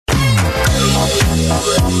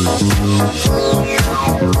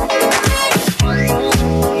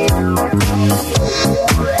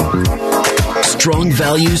Strong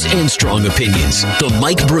values and strong opinions. The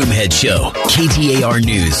Mike Broomhead Show. KTAR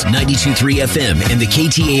News, 92.3 FM and the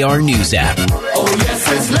KTAR News app. Oh,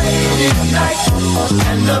 yes, it's ladies' night,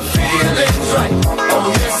 and the feeling's right. Oh,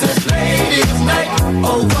 yes, it's ladies' night.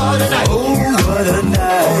 Oh, what a night. Oh, what a night.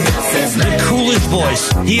 Oh, yes, it's the coolest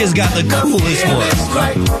voice. He has got the coolest voice.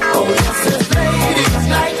 Right. Oh, yes, it's ladies'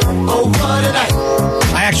 night. Oh, what a night.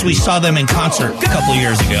 I actually saw them in concert a couple of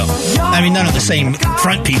years ago. I mean, none of the same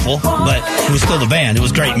front people, but it was still the band. It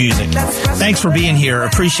was great music. Thanks for being here.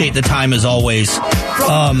 Appreciate the time as always.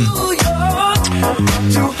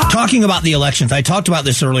 Talking about the elections, I talked about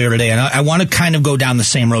this earlier today, and I want to kind of go down the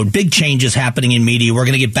same road. Big changes happening in media. We're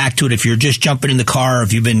going to get back to it. If you're just jumping in the car,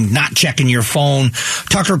 if you've been not checking your phone,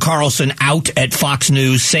 Tucker Carlson out at Fox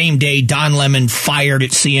News. Same day, Don Lemon fired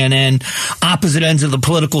at CNN. Opposite ends of the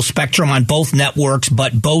political spectrum on both networks,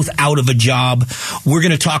 but both out of a job. We're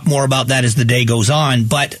going to talk more about that as the day goes on.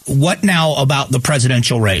 But what now about the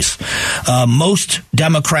presidential race? Most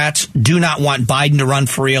Democrats do not want Biden to run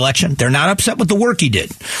for re-election. They're not upset with the work he did.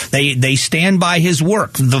 They stand by his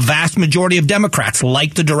work. The vast majority of Democrats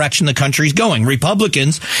like the direction the country's going.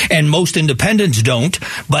 Republicans and most independents don't,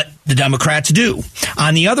 but the Democrats do.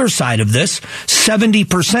 On the other side of this,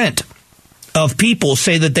 70% of people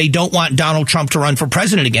say that they don't want Donald Trump to run for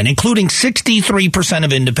president again, including 63%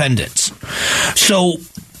 of independents. So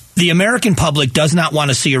the American public does not want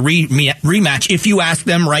to see a rematch. If you ask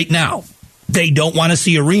them right now, they don't want to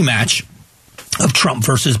see a rematch of Trump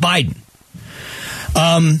versus Biden.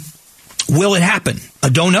 Will it happen? I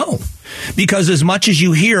don't know. Because as much as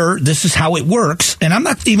you hear, this is how it works, and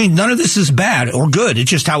none of this is bad or good. It's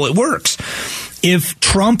just how it works. If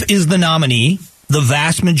Trump is the nominee, the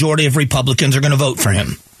vast majority of Republicans are going to vote for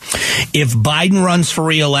him. If Biden runs for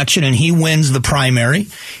re-election and he wins the primary,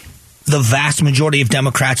 the vast majority of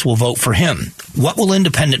Democrats will vote for him. What will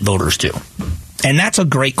independent voters do? And that's a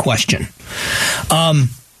great question.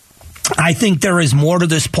 I think there is more to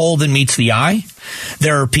this poll than meets the eye.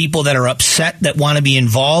 There are people that are upset that want to be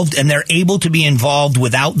involved, and they're able to be involved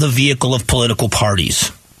without the vehicle of political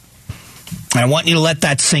parties. I want you to let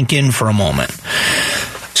that sink in for a moment.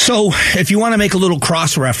 So if you want to make a little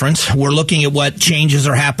cross-reference, we're looking at what changes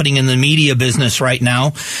are happening in the media business right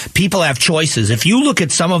now. People have choices. If you look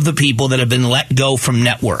at some of the people that have been let go from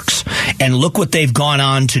networks and look what they've gone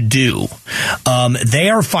on to do, they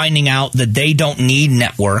are finding out that they don't need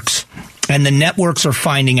networks. And the networks are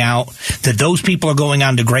finding out that those people are going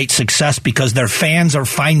on to great success because their fans are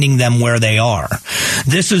finding them where they are.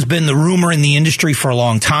 This has been the rumor in the industry for a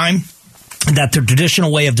long time, that the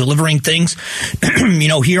traditional way of delivering things,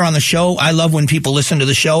 here on the show, I love when people listen to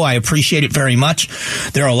the show. I appreciate it very much.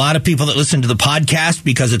 There are a lot of people that listen to the podcast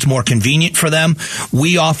because it's more convenient for them.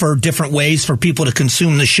 We offer different ways for people to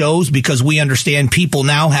consume the shows because we understand people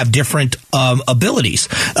now have different abilities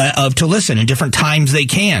to listen and different times they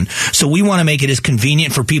can. So we want to make it as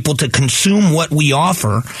convenient for people to consume what we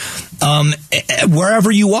offer. Wherever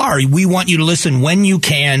you are, we want you to listen when you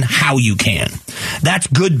can, how you can. That's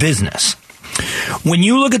good business. When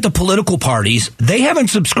you look at the political parties, they haven't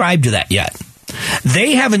subscribed to that yet.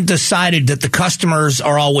 They haven't decided that the customers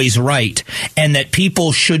are always right and that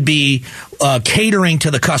people should be catering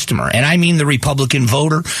to the customer. And I mean the Republican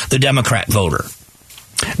voter, the Democrat voter.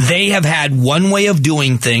 They have had one way of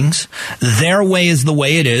doing things. Their way is the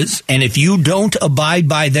way it is. And if you don't abide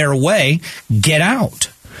by their way, get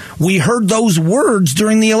out. We heard those words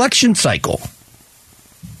during the election cycle.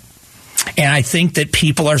 And I think that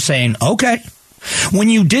people are saying, okay, when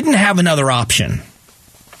you didn't have another option,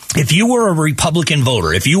 if you were a Republican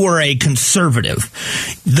voter, if you were a conservative,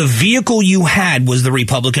 the vehicle you had was the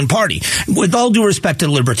Republican Party. With all due respect to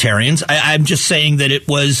libertarians, I'm just saying that it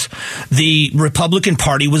was the Republican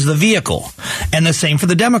Party was the vehicle. And the same for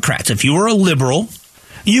the Democrats. If you were a liberal,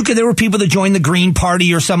 there were people that joined the Green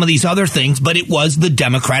Party or some of these other things, but it was the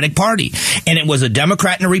Democratic Party. And it was a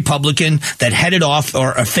Democrat and a Republican that headed off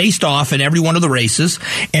or faced off in every one of the races.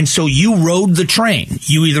 And so you rode the train.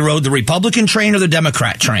 You either rode the Republican train or the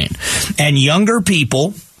Democrat train. And younger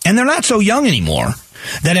people, and they're not so young anymore,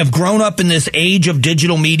 that have grown up in this age of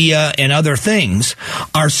digital media and other things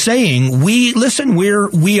are saying, we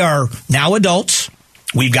are now adults.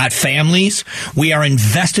 We've got families. We are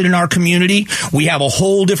invested in our community. We have a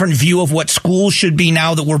whole different view of what schools should be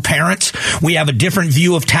now that we're parents. We have a different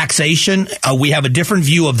view of taxation. We have a different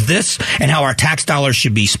view of this and how our tax dollars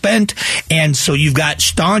should be spent. And so you've got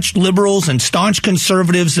staunch liberals and staunch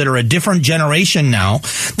conservatives that are a different generation now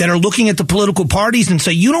that are looking at the political parties and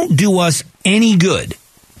say, you don't do us any good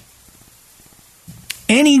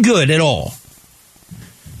any good at all.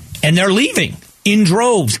 And they're leaving in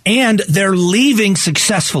droves, and they're leaving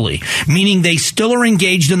successfully, meaning they still are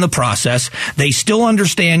engaged in the process. They still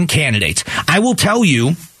understand candidates. I will tell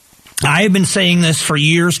you, I have been saying this for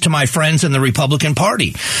years to my friends in the Republican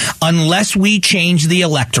Party. Unless we change the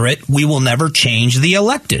electorate, we will never change the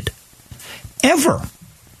elected. Ever.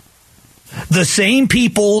 The same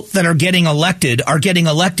people that are getting elected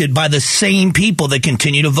by the same people that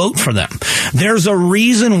continue to vote for them. There's a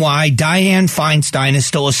reason why Dianne Feinstein is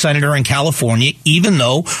still a senator in California, even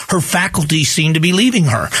though her faculty seem to be leaving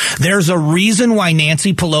her. There's a reason why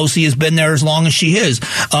Nancy Pelosi has been there as long as she is.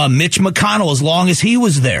 Mitch McConnell, as long as he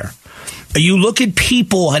was there. You look at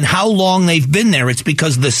people and how long they've been there, it's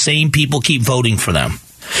because the same people keep voting for them.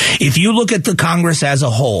 If you look at the Congress as a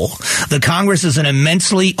whole, the Congress is an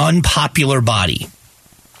immensely unpopular body.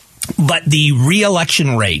 But the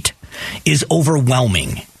re-election rate is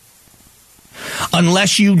overwhelming.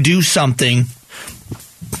 Unless you do something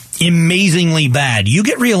amazingly bad, you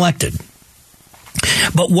get reelected.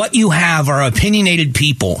 But what you have are opinionated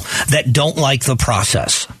people that don't like the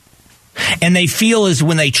process. And they feel as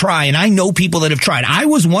when they try, and I know people that have tried. I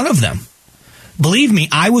was one of them. Believe me,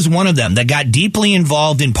 I was one of them that got deeply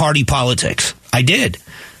involved in party politics. I did.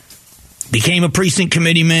 Became a precinct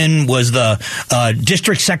committeeman, was the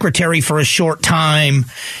district secretary for a short time,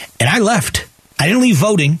 and I left. I didn't leave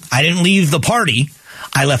voting. I didn't leave the party.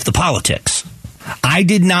 I left the politics. I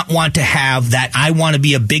did not want to have that I want to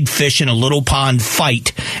be a big fish in a little pond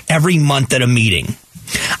fight every month at a meeting.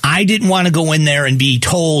 I didn't want to go in there and be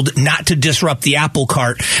told not to disrupt the apple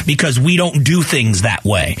cart because we don't do things that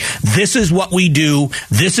way. This is what we do.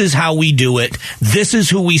 This is how we do it. This is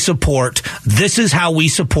who we support. This is how we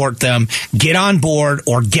support them. Get on board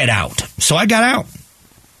or get out. So I got out.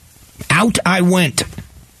 Out I went.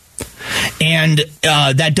 And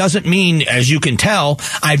that doesn't mean, as you can tell,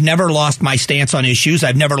 I've never lost my stance on issues.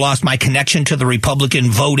 I've never lost my connection to the Republican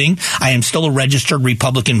voting. I am still a registered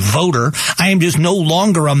Republican voter. I am just no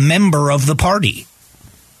longer a member of the party.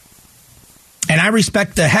 And I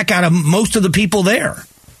respect the heck out of most of the people there.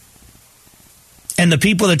 And the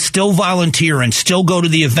people that still volunteer and still go to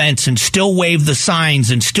the events and still wave the signs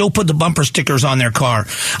and still put the bumper stickers on their car.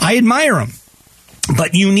 I admire them.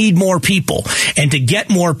 But you need more people. And to get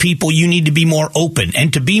more people, you need to be more open.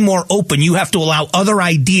 And to be more open, you have to allow other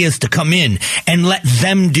ideas to come in and let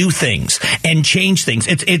them do things and change things.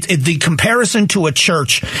 The comparison to a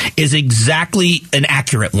church is exactly an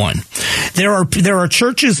accurate one. There are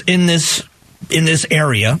churches in this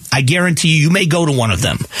area. I guarantee you may go to one of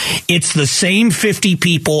them. It's the same 50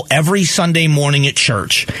 people every Sunday morning at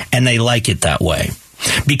church, and they like it that way.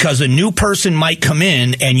 Because a new person might come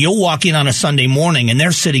in and you'll walk in on a Sunday morning and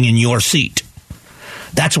they're sitting in your seat.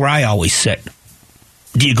 That's where I always sit.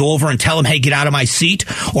 Do you go over and tell them, hey, get out of my seat?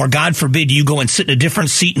 Or God forbid, you go and sit in a different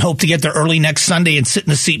seat and hope to get there early next Sunday and sit in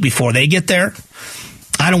the seat before they get there?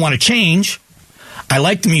 I don't want to change. I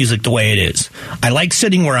like the music the way it is. I like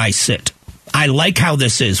sitting where I sit. I like how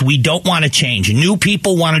this is. We don't want to change. New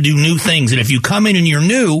people want to do new things. And if you come in and you're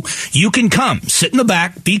new, you can come. Sit in the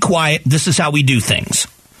back. Be quiet. This is how we do things.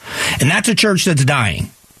 And that's a church that's dying.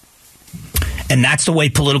 And that's the way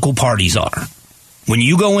political parties are. When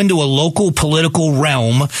you go into a local political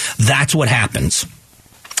realm, that's what happens.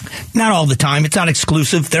 Not all the time. It's not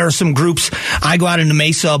exclusive. There are some groups. I go out into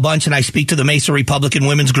Mesa a bunch and I speak to the Mesa Republican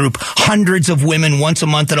Women's Group. Hundreds of women once a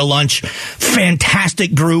month at a lunch.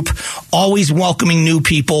 Fantastic group. Always welcoming new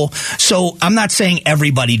people. So I'm not saying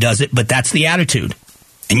everybody does it, but that's the attitude.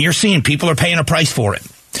 And you're seeing people are paying a price for it.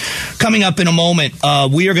 Coming up in a moment,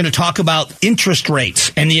 we are going to talk about interest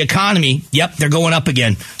rates and the economy. Yep, they're going up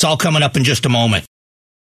again. It's all coming up in just a moment.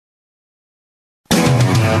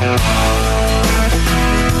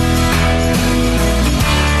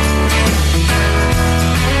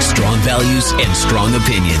 Strong values and strong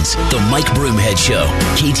opinions. The Mike Broomhead Show.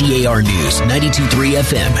 KTAR News, 92.3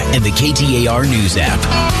 FM, and the KTAR News app.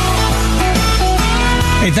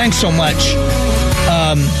 Hey, thanks so much.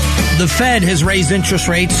 The Fed has raised interest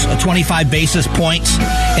rates 25 basis points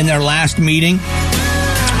in their last meeting.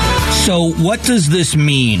 So what does this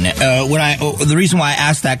mean? The reason why I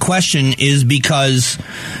asked that question is because,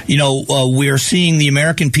 we're seeing the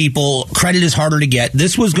American people, credit is harder to get.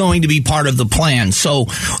 This was going to be part of the plan. So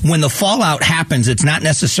when the fallout happens, it's not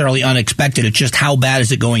necessarily unexpected. It's just how bad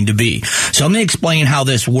is it going to be? So let me explain how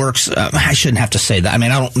this works. I shouldn't have to say that. I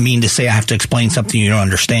mean, I don't mean to say I have to explain something you don't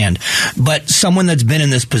understand. But someone that's been in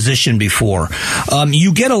this position before,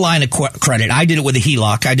 you get a line of credit. I did it with a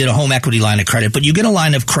HELOC. I did a home equity line of credit. But you get a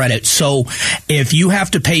line of credit. So if you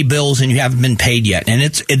have to pay bills and you haven't been paid yet, and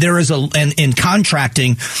in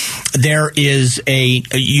contracting,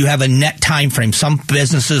 you have a net time frame. Some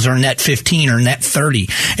businesses are net 15 or net 30.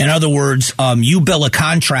 In other words, you bill a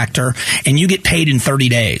contractor and you get paid in 30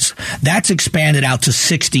 days. That's expanded out to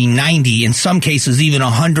 60, 90, in some cases even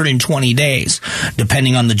 120 days,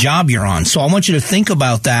 depending on the job you're on. So I want you to think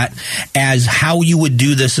about that as how you would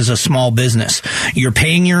do this as a small business. You're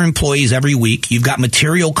paying your employees every week. You've got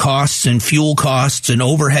material costs and fuel costs and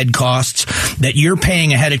overhead costs that you're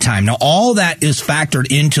paying ahead of time. Now, all that is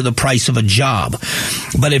factored into the price of a job.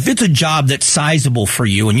 But if it's a job that's sizable for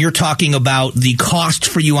you and you're talking about the cost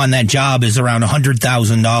for you on that job is around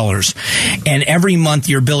 $100,000 and every month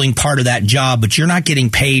you're billing part of that job, but you're not getting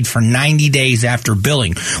paid for 90 days after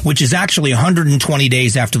billing, which is actually 120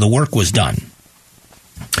 days after the work was done.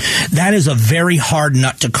 That is a very hard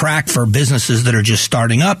nut to crack for businesses that are just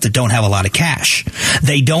starting up that don't have a lot of cash.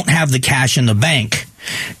 They don't have the cash in the bank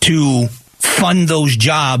to fund those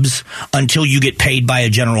jobs until you get paid by a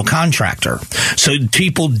general contractor. So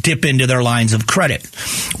people dip into their lines of credit.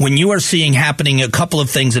 When you are seeing happening a couple of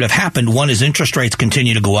things that have happened, one is interest rates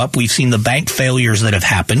continue to go up. We've seen the bank failures that have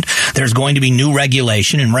happened. There's going to be new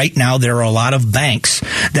regulation, and right now there are a lot of banks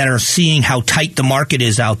that are seeing how tight the market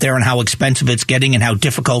is out there and how expensive it's getting and how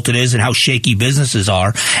difficult it is and how shaky businesses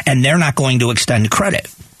are, and they're not going to extend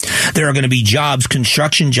credit. There are going to be jobs,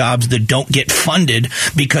 construction jobs, that don't get funded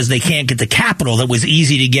because they can't get the capital that was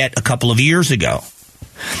easy to get a couple of years ago.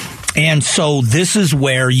 And so this is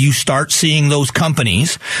where you start seeing those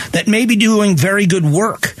companies that may be doing very good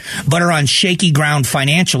work, but are on shaky ground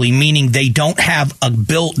financially, meaning they don't have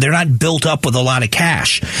they're not built up with a lot of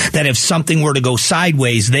cash, that if something were to go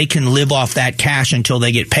sideways, they can live off that cash until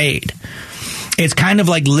they get paid. It's kind of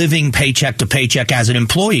like living paycheck to paycheck as an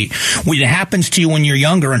employee. It happens to you when you're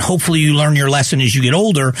younger, and hopefully you learn your lesson as you get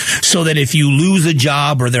older, so that if you lose a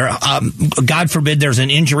job or God forbid there's an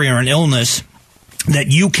injury or an illness, that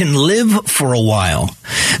you can live for a while.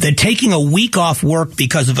 That taking a week off work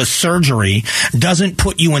because of a surgery doesn't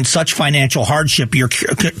put you in such financial hardship you're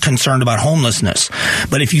concerned about homelessness.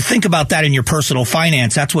 But if you think about that in your personal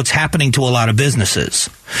finance, that's what's happening to a lot of businesses.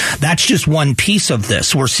 That's just one piece of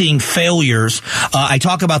this. We're seeing failures. I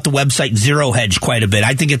talk about the website Zero Hedge quite a bit.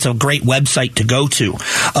 I think it's a great website to go to.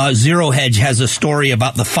 Zero Hedge has a story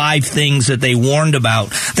about the 5 things that they warned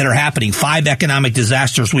about that are happening. 5 economic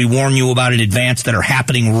disasters we warn you about in advance that are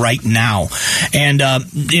happening right now. And,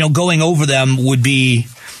 going over them would be,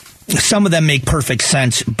 some of them make perfect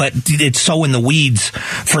sense, but it's so in the weeds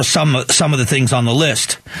for some of the things on the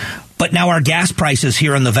list. But now our gas prices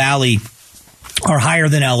here in the Valley are higher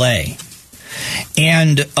than LA.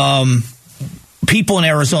 And people in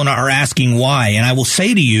Arizona are asking why. And I will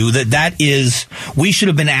say to you we should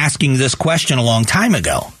have been asking this question a long time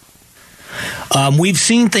ago. We've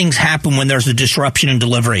seen things happen when there's a disruption in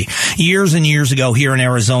delivery. Years and years ago here in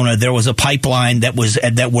Arizona, there was a pipeline that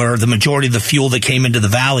where the majority of the fuel that came into the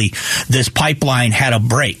valley, this pipeline had a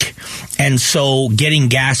break. And so getting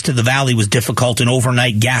gas to the valley was difficult, and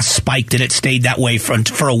overnight gas spiked, and it stayed that way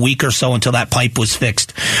for a week or so until that pipe was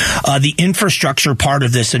fixed. The infrastructure part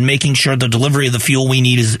of this and making sure the delivery of the fuel we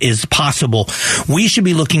need is possible. We should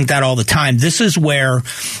be looking at that all the time. This is where,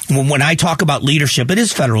 when I talk about leadership, it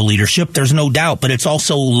is federal leadership, there's no doubt, but it's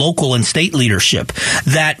also local and state leadership,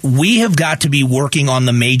 that we have got to be working on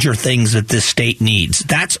the major things that this state needs.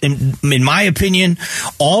 That's, in my opinion,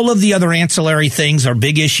 all of the other ancillary things are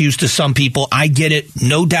big issues to some people. I get it,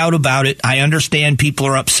 no doubt about it. I understand people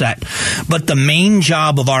are upset. But the main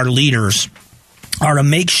job of our leaders are to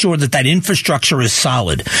make sure that infrastructure is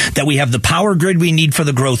solid, that we have the power grid we need for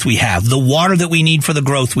the growth we have, the water that we need for the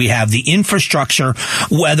growth we have, the infrastructure,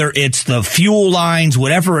 whether it's the fuel lines,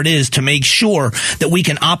 whatever it is, to make sure that we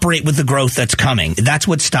can operate with the growth that's coming. That's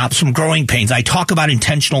what stops from growing pains. I talk about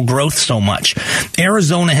intentional growth so much.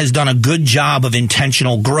 Arizona has done a good job of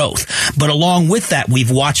intentional growth, but along with that,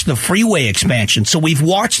 we've watched the freeway expansion. So we've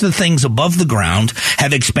watched the things above the ground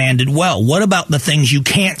have expanded well. What about the things you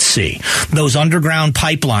can't see? Those underground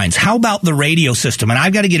pipelines. How about the radio system? And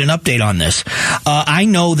I've got to get an update on this. I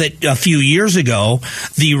know that a few years ago,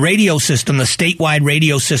 the radio system, the statewide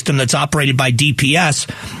radio system that's operated by DPS,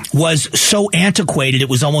 was so antiquated it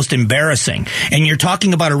was almost embarrassing. And you're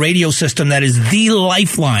talking about a radio system that is the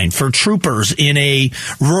lifeline for troopers in a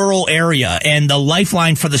rural area and the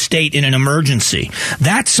lifeline for the state in an emergency.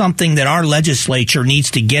 That's something that our legislature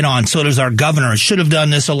needs to get on. So does our governor. It should have done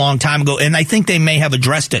this a long time ago, and I think they may have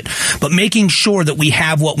addressed it. But making sure that we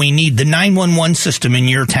have what we need, the 911 system in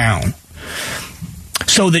your town,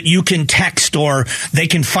 so that you can text or they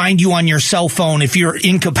can find you on your cell phone if you're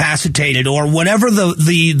incapacitated or whatever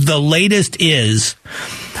the latest is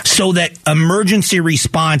so that emergency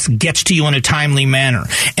response gets to you in a timely manner.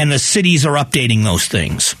 And the cities are updating those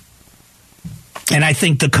things. And I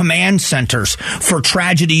think the command centers for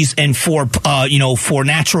tragedies and for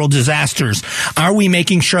natural disasters, are we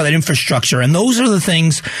making sure that infrastructure, and those are the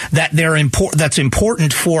things that that's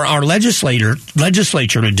important for our legislature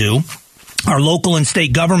to do, our local and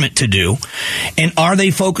state government to do, and are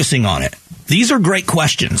they focusing on it? These are great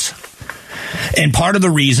questions. And part of the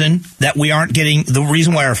reason that we aren't getting, the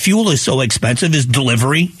reason why our fuel is so expensive is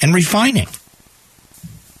delivery and refining.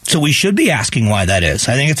 So we should be asking why that is.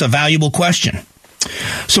 I think it's a valuable question.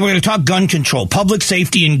 So we're going to talk gun control, public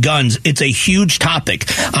safety and guns. It's a huge topic.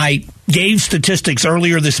 I gave statistics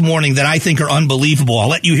earlier this morning that I think are unbelievable. I'll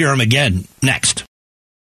let you hear them again next.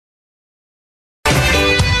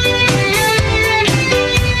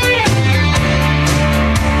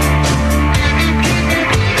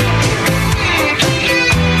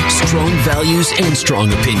 Strong values and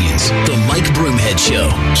strong opinions. The Mike Broomhead Show.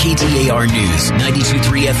 KTAR News,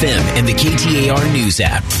 92.3 FM, and the KTAR News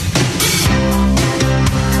app.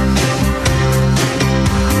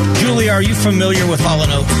 Julie, are you familiar with Hall &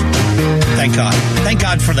 Oates? Thank God. Thank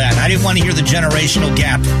God for that. I didn't want to hear the generational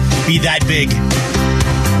gap be that big.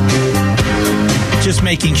 Just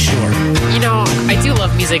making sure. You know, I do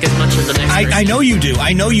love music as much as the next person. I know you do.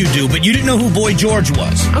 I know you do. But you didn't know who Boy George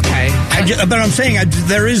was. Okay. But I'm saying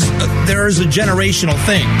there is a generational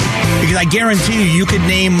thing. Because I guarantee you could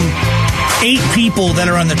name 8 people that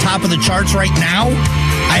are on the top of the charts right now.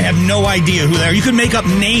 I have no idea who they are. You could make up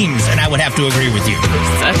names, and I would have to agree with you.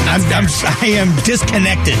 I am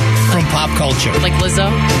disconnected from pop culture. Like Lizzo?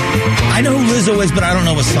 I know who Lizzo is, but I don't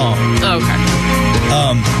know a song. Oh, okay.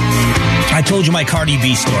 I told you my Cardi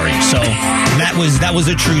B story, so that was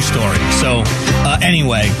a true story. So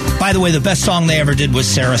anyway, by the way, the best song they ever did was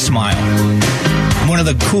Sarah Smile. One of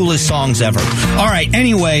the coolest songs ever. All right,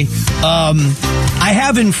 anyway, I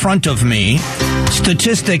have in front of me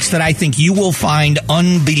statistics that I think you will find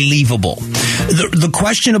unbelievable. The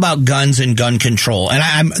question about guns and gun control,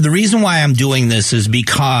 and the reason why I'm doing this is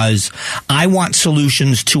because I want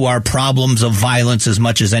solutions to our problems of violence as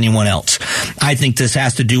much as anyone else. I think this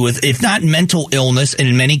has to do with, if not mental illness, and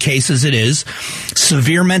in many cases it is,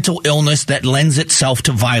 severe mental illness that lends itself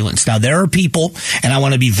to violence. Now, there are people, and I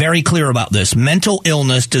want to be very clear about this, mental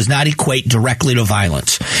illness does not equate directly to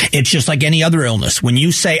violence. It's just like any other illness. When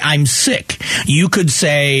you say, I'm sick, you could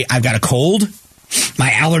say, I've got a cold, my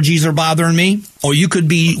allergies are bothering me, or you could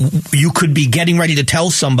be getting ready to tell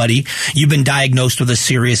somebody you've been diagnosed with a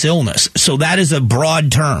serious illness. So that is a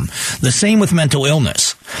broad term. The same with mental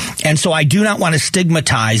illness. And so I do not want to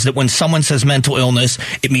stigmatize that when someone says mental illness,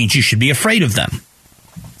 it means you should be afraid of them.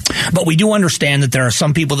 But we do understand that there are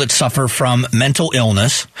some people that suffer from mental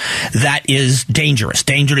illness that is dangerous.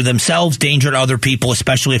 Danger to themselves, danger to other people,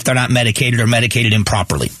 especially if they're not medicated or medicated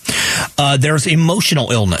improperly. There's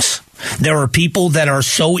emotional illness. There are people that are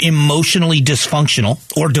so emotionally dysfunctional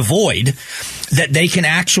or devoid that they can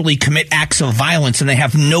actually commit acts of violence and they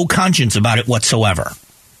have no conscience about it whatsoever.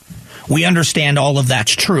 We understand all of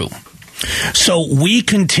that's true. So we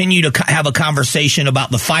continue to have a conversation about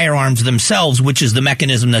the firearms themselves, which is the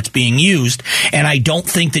mechanism that's being used. And I don't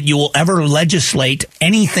think that you will ever legislate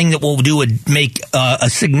anything that will make a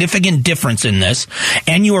significant difference in this.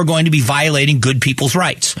 And you are going to be violating good people's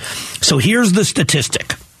rights. So here's the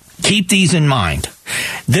statistic. Keep these in mind.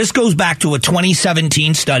 This goes back to a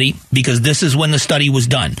 2017 study because this is when the study was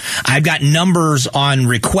done. I've got numbers on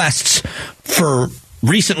requests for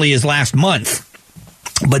recently as last month.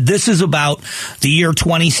 But this is about the year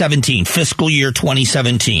 2017, fiscal year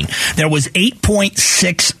 2017. There was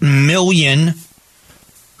 8.6 million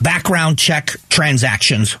background check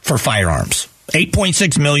transactions for firearms.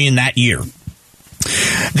 8.6 million that year.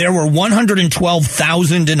 There were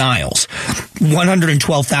 112,000 denials.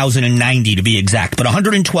 112,090 to be exact, but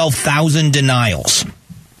 112,000 denials.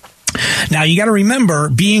 Now, you got to remember,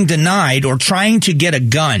 being denied or trying to get a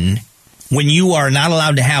gun when you are not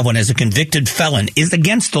allowed to have one as a convicted felon is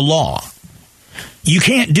against the law. You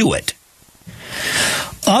can't do it.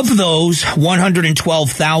 Of those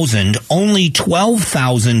 112,000, only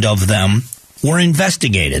 12,000 of them were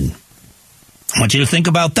investigated. I want you to think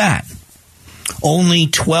about that. Only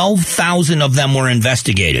 12,000 of them were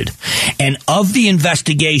investigated. And of the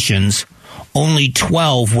investigations, only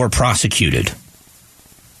 12 were prosecuted.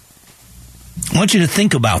 I want you to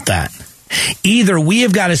think about that. Either we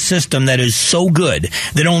have got a system that is so good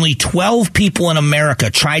that only 12 people in America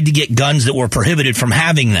tried to get guns that were prohibited from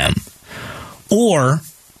having them, or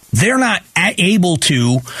they're not able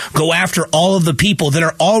to go after all of the people that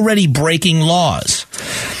are already breaking laws.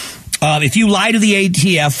 If you lie to the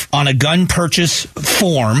ATF on a gun purchase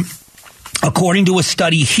form, according to a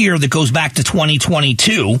study here that goes back to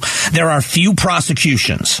 2022, there are few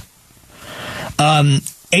prosecutions.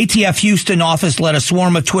 ATF Houston office led a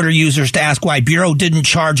swarm of Twitter users to ask why Bureau didn't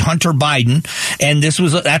charge Hunter Biden, and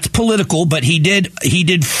that's political, but he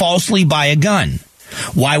did falsely buy a gun.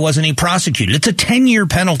 Why wasn't he prosecuted? It's a 10-year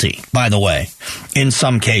penalty, by the way, in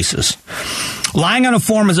some cases. Lying on a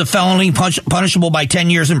form is a felony punishable by 10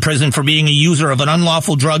 years in prison for being a user of an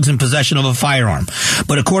unlawful drugs in possession of a firearm.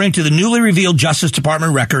 But according to the newly revealed Justice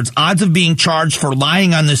Department records, odds of being charged for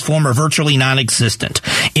lying on this form are virtually non-existent.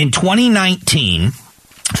 In 2019,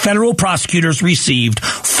 federal prosecutors received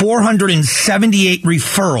 478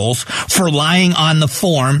 referrals for lying on the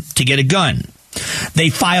form to get a gun. They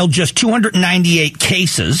filed just 298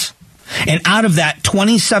 cases, and out of that,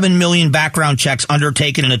 27 million background checks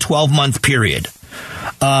undertaken in a 12-month period.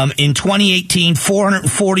 In 2018,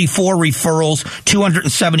 444 referrals,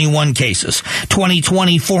 271 cases.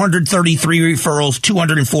 2020, 433 referrals,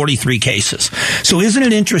 243 cases. So isn't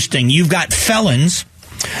it interesting? You've got felons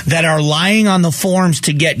that are lying on the forms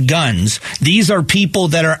to get guns. These are people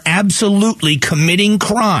that are absolutely committing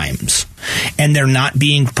crimes, and they're not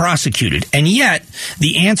being prosecuted. And yet,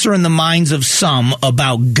 the answer in the minds of some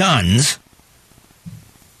about guns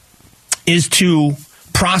is to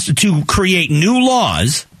create new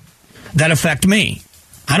laws that affect me.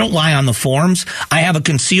 I don't lie on the forms. I have a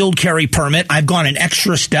concealed carry permit. I've gone an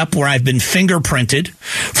extra step where I've been fingerprinted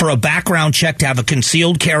for a background check to have a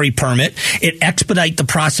concealed carry permit. It expedites the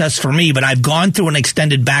process for me, but I've gone through an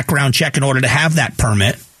extended background check in order to have that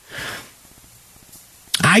permit.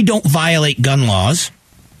 I don't violate gun laws.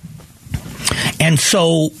 And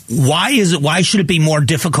so why should it be more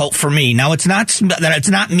difficult for me? Now, it's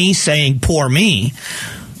not me saying poor me.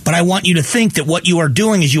 But I want you to think that what you are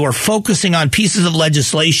doing is you are focusing on pieces of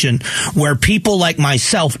legislation where people like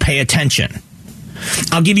myself pay attention.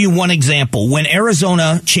 I'll give you one example. When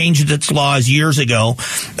Arizona changed its laws years ago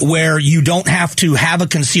where you don't have to have a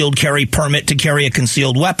concealed carry permit to carry a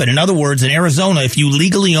concealed weapon. In other words, in Arizona, if you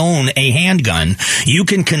legally own a handgun, you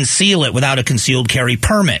can conceal it without a concealed carry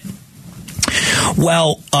permit.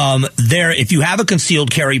 Well, if you have a concealed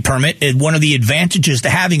carry permit, one of the advantages to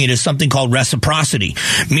having it is something called reciprocity,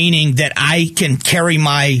 meaning that I can carry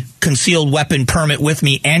my concealed weapon permit with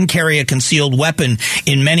me and carry a concealed weapon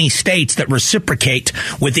in many states that reciprocate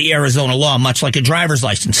with the Arizona law, much like a driver's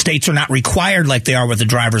license. States are not required like they are with a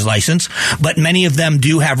driver's license, but many of them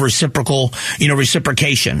do have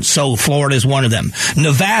reciprocation. So Florida is one of them.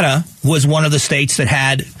 Nevada was one of the states that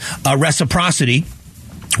had reciprocity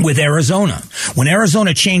with Arizona. When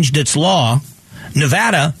Arizona changed its law,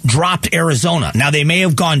 Nevada dropped Arizona. Now, they may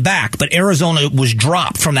have gone back, but Arizona was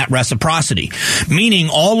dropped from that reciprocity, meaning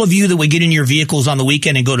all of you that would get in your vehicles on the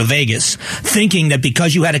weekend and go to Vegas thinking that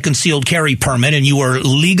because you had a concealed carry permit and you were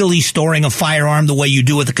legally storing a firearm the way you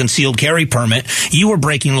do with a concealed carry permit, you were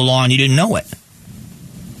breaking the law and you didn't know it.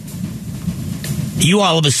 You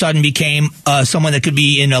all of a sudden became someone that could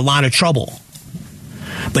be in a lot of trouble.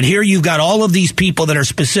 But here you've got all of these people that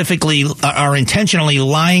are intentionally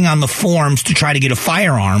lying on the forms to try to get a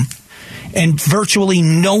firearm, and virtually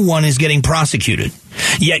no one is getting prosecuted.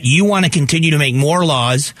 Yet you want to continue to make more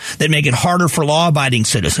laws that make it harder for law-abiding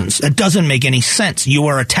citizens. That doesn't make any sense. You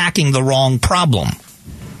are attacking the wrong problem.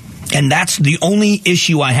 And that's the only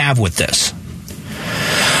issue I have with this.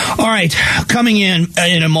 All right, coming in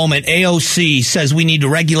a moment, AOC says we need to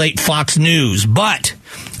regulate Fox News, but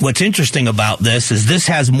what's interesting about this is this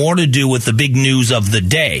has more to do with the big news of the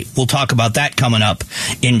day. We'll talk about that coming up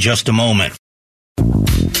in just a moment.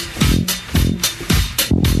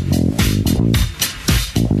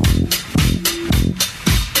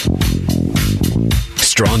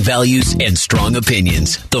 Strong values and strong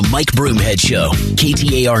opinions. The Mike Broomhead Show.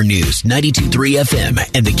 KTAR News, 92.3 FM,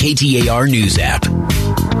 and the KTAR News app.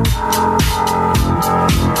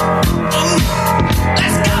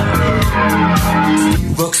 Let's go.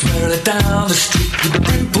 Walks merrily down the street with the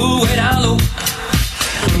brim pulled way down low.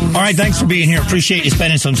 All right, thanks for being here. Appreciate you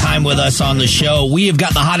spending some time with us on the show. We have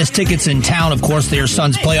got the hottest tickets in town. Of course, they're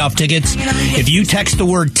Suns playoff tickets. If you text the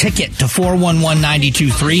word ticket to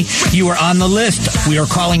 411-923, you are on the list. We are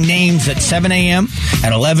calling names at 7 a.m.,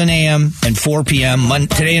 at 11 a.m., and 4 p.m.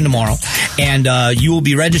 Today and tomorrow. And you will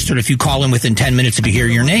be registered if you call in within 10 minutes if you hear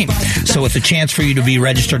your name. So it's a chance for you to be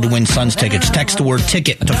registered to win Suns tickets. Text the word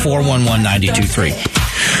ticket to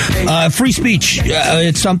 411-923. Free speech.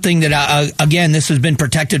 It's something that, again, this has been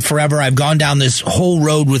protected forever. I've gone down this whole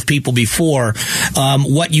road with people before.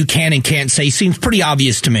 What you can and can't say seems pretty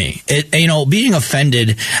obvious to me. Being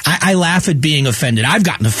offended, I laugh at being offended. I've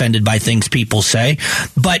gotten offended by things people say,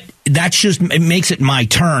 but that's just, it makes it my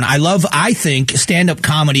turn. I think stand-up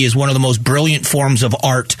comedy is one of the most brilliant forms of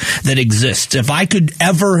art that exists. If I could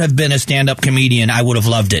ever have been a stand-up comedian, I would have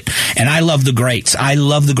loved it. And I love the greats. I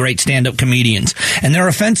love the great stand-up comedians. And they're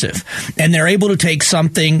offensive. And they're able to take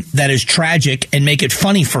something that is tragic and make it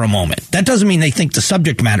funny for a moment. That doesn't mean they think the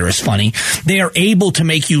subject matter is funny. They are able to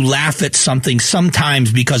make you laugh at something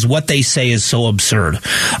sometimes because what they say is so absurd.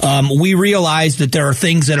 We realize that there are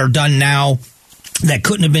things that are done now that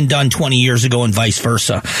couldn't have been done 20 years ago and vice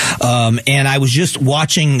versa. And I was just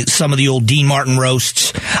watching some of the old Dean Martin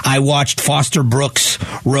roasts. I watched Foster Brooks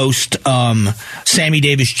roast Sammy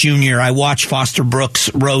Davis Jr. I watched Foster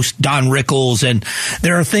Brooks roast Don Rickles. And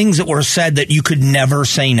there are things that were said that you could never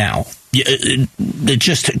say now. It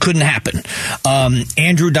just couldn't happen.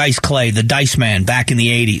 Andrew Dice Clay, the Dice Man back in the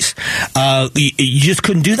 80s. You just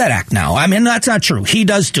couldn't do that act now. I mean, that's not true. He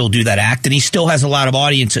does still do that act, and he still has a lot of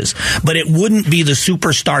audiences. But it wouldn't be the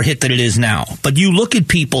superstar hit that it is now. But you look at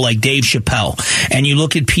people like Dave Chappelle, and you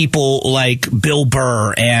look at people like Bill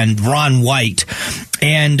Burr and Ron White,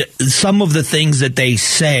 and some of the things that they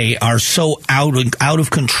say are so out of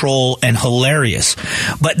control and hilarious.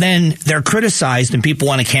 But then they're criticized, and people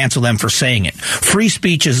want to cancel them for saying it. Free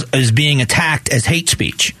speech is being attacked as hate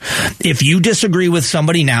speech. If you disagree with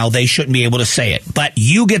somebody now, they shouldn't be able to say it. But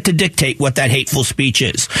you get to dictate what that hateful speech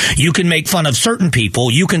is. You can make fun of certain people.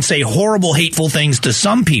 You can say horrible, hateful things to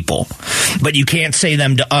some people, but you can't say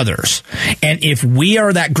them to others. And if we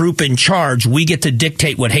are that group in charge, we get to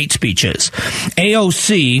dictate what hate speech is.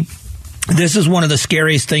 AOC... This is one of the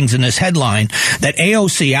scariest things in this headline, that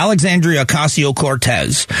AOC, Alexandria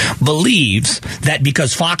Ocasio-Cortez, believes that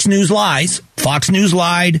because Fox News lied,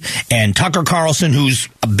 and Tucker Carlson, who's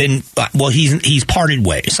been, he's parted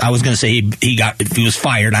ways. I was going to say he was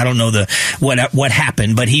fired. I don't know what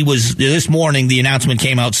happened, but he was, this morning, the announcement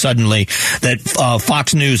came out suddenly that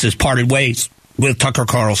Fox News has parted ways with Tucker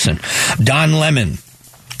Carlson. Don Lemon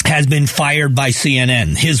has been fired by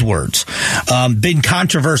CNN, his words. Big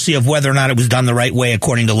controversy of whether or not it was done the right way,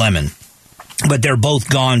 according to Lemon. But they're both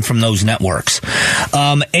gone from those networks.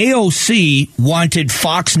 AOC wanted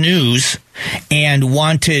Fox News and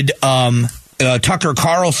wanted Tucker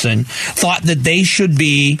Carlson, thought that they should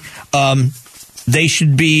be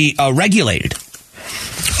regulated.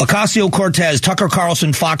 Ocasio-Cortez, Tucker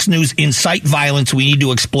Carlson, Fox News incite violence. We need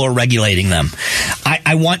to explore regulating them.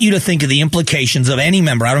 I want you to think of the implications of any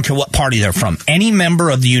member, I don't care what party they're from, any member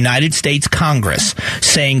of the United States Congress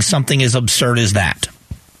saying something as absurd as that.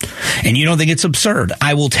 And you don't think it's absurd.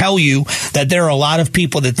 I will tell you that there are a lot of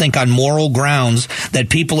people that think on moral grounds that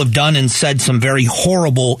people have done and said some very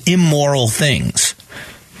horrible, immoral things.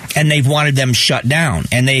 And they've wanted them shut down.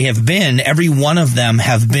 And they have been, every one of them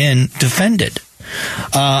have been defended.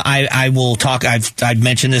 I will talk. I've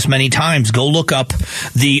mentioned this many times. Go look up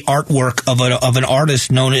the artwork of an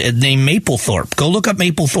artist named Mapplethorpe. Go look up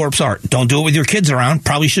Mapplethorpe's art. Don't do it with your kids around.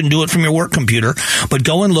 Probably shouldn't do it from your work computer. But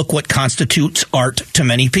go and look what constitutes art to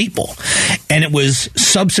many people. And it was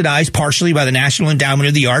subsidized partially by the National Endowment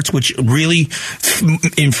of the Arts, which really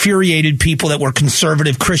infuriated people that were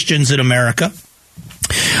conservative Christians in America.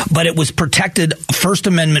 But it was protected. First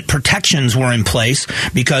Amendment protections were in place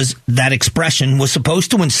because that expression was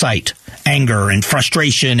supposed to incite anger and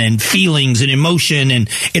frustration and feelings and emotion, and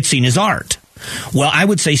it's seen as art. Well, I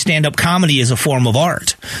would say stand-up comedy is a form of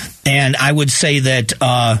art. And I would say that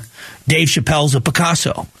Dave Chappelle's a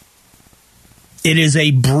Picasso. It is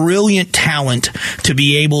a brilliant talent to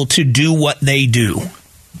be able to do what they do.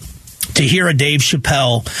 To hear a Dave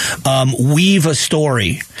Chappelle weave a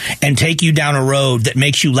story and take you down a road that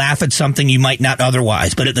makes you laugh at something you might not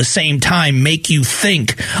otherwise, but at the same time make you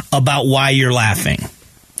think about why you're laughing.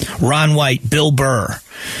 Ron White, Bill Burr.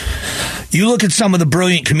 You look at some of the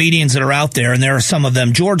brilliant comedians that are out there, and there are some of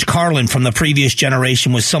them. George Carlin from the previous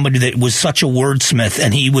generation was somebody that was such a wordsmith,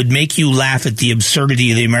 and he would make you laugh at the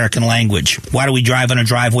absurdity of the American language. Why do we drive on a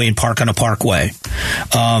driveway and park on a parkway?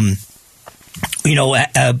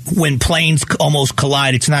 When planes almost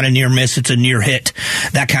collide, it's not a near miss, it's a near hit.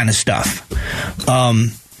 That kind of stuff.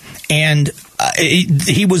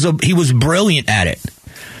 He was brilliant at it.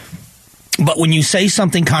 But when you say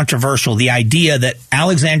something controversial, the idea that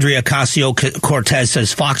Alexandria Ocasio-Cortez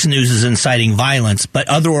says Fox News is inciting violence, but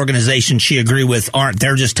other organizations she agree with aren't,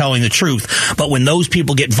 they're just telling the truth. But when those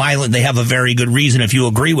people get violent, they have a very good reason. If you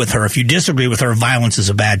agree with her, if you disagree with her, violence is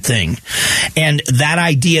a bad thing. And that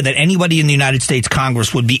idea that anybody in the United States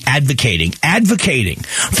Congress would be advocating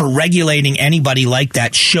for regulating anybody like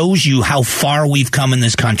that shows you how far we've come in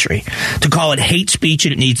this country. To call it hate speech,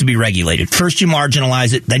 and it needs to be regulated. First you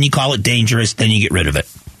marginalize it, then you call it dangerous, then you get rid of it.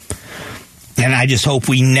 And I just hope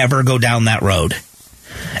we never go down that road.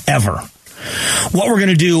 ever. What we're going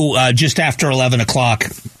to do just after 11 o'clock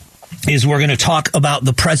is we're going to talk about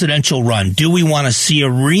the presidential run. Do we want to see a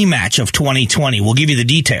rematch of 2020? We'll give you the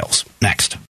details.